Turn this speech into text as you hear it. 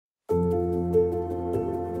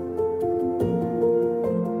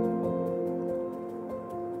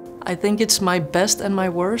I think it's my best and my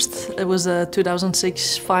worst. It was the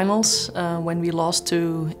 2006 finals when we lost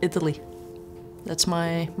to Italy. That's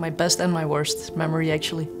my best and my worst memory,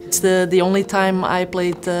 actually. It's the only time I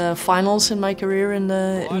played finals in my career in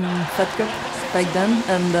Fed Cup back then,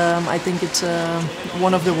 and I think it's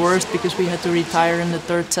one of the worst because we had to retire in the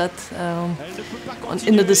third set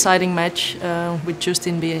in the deciding match with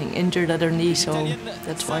Justin being injured at her knee, so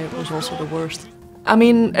that's why it was also the worst. I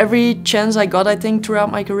mean, every chance I got, I think,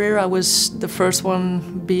 throughout my career, I was the first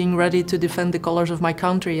one being ready to defend the colors of my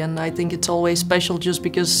country. And I think it's always special just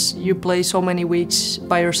because you play so many weeks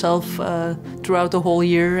by yourself throughout the whole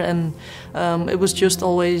year. And it was just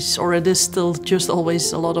always, or it is still just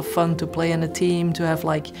always a lot of fun to play in a team, to have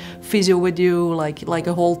like physio with you, like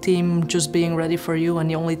a whole team just being ready for you. And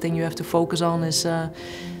the only thing you have to focus on is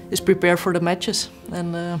prepare for the matches.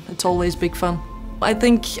 And it's always big fun. I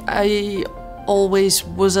think I always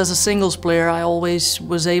was, as a singles player, I always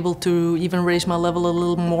was able to even raise my level a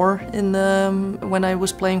little more in when I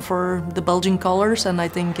was playing for the Belgian colors, and I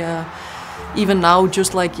think even now,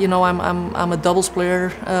 just like, you know, I'm a doubles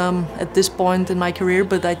player at this point in my career,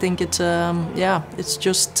 but I think it's yeah, it's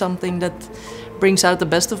just something that brings out the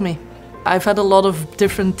best of me. I've had a lot of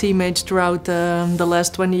different teammates throughout the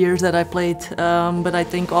last 20 years that I played, but I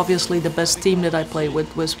think obviously the best team that I played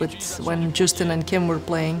with was when Justin and Kim were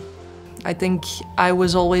playing. I think I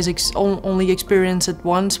was always only experienced it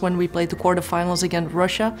once when we played the quarterfinals against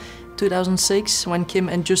Russia, 2006, when Kim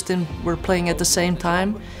and Justin were playing at the same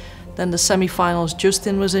time. Then the semifinals,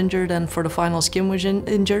 Justin was injured, and for the finals, Kim was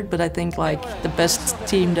injured. But I think like the best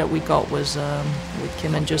team that we got was with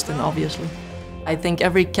Kim and Justin, obviously. I think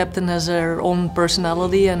every captain has their own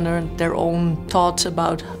personality and their own thoughts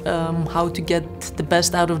about how to get the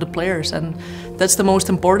best out of the players, and that's the most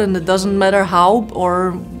important. It doesn't matter how,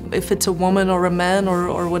 or if it's a woman or a man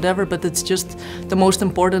or whatever, but it's just the most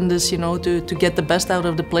important is, you know, to get the best out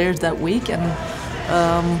of the players that week. And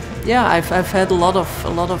yeah, I've had a lot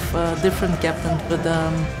of different captains, but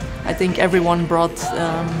I think everyone brought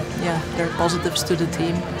yeah, their positives to the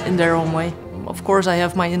team in their own way. Of course, I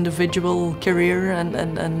have my individual career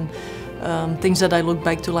and things that I look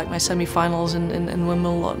back to, like my semi-finals in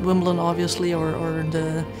Wimbledon, obviously, or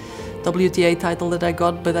the WTA title that I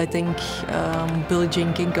got. But I think Billie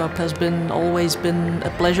Jean King Cup has always been a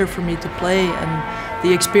pleasure for me to play, and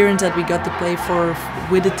the experience that we got to play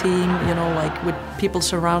with the team, you know, like with people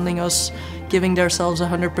surrounding us, giving themselves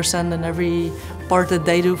 100% in every part that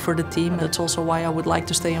they do for the team. That's also why I would like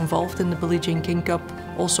to stay involved in the Billie Jean King Cup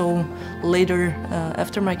also later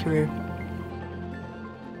after my career.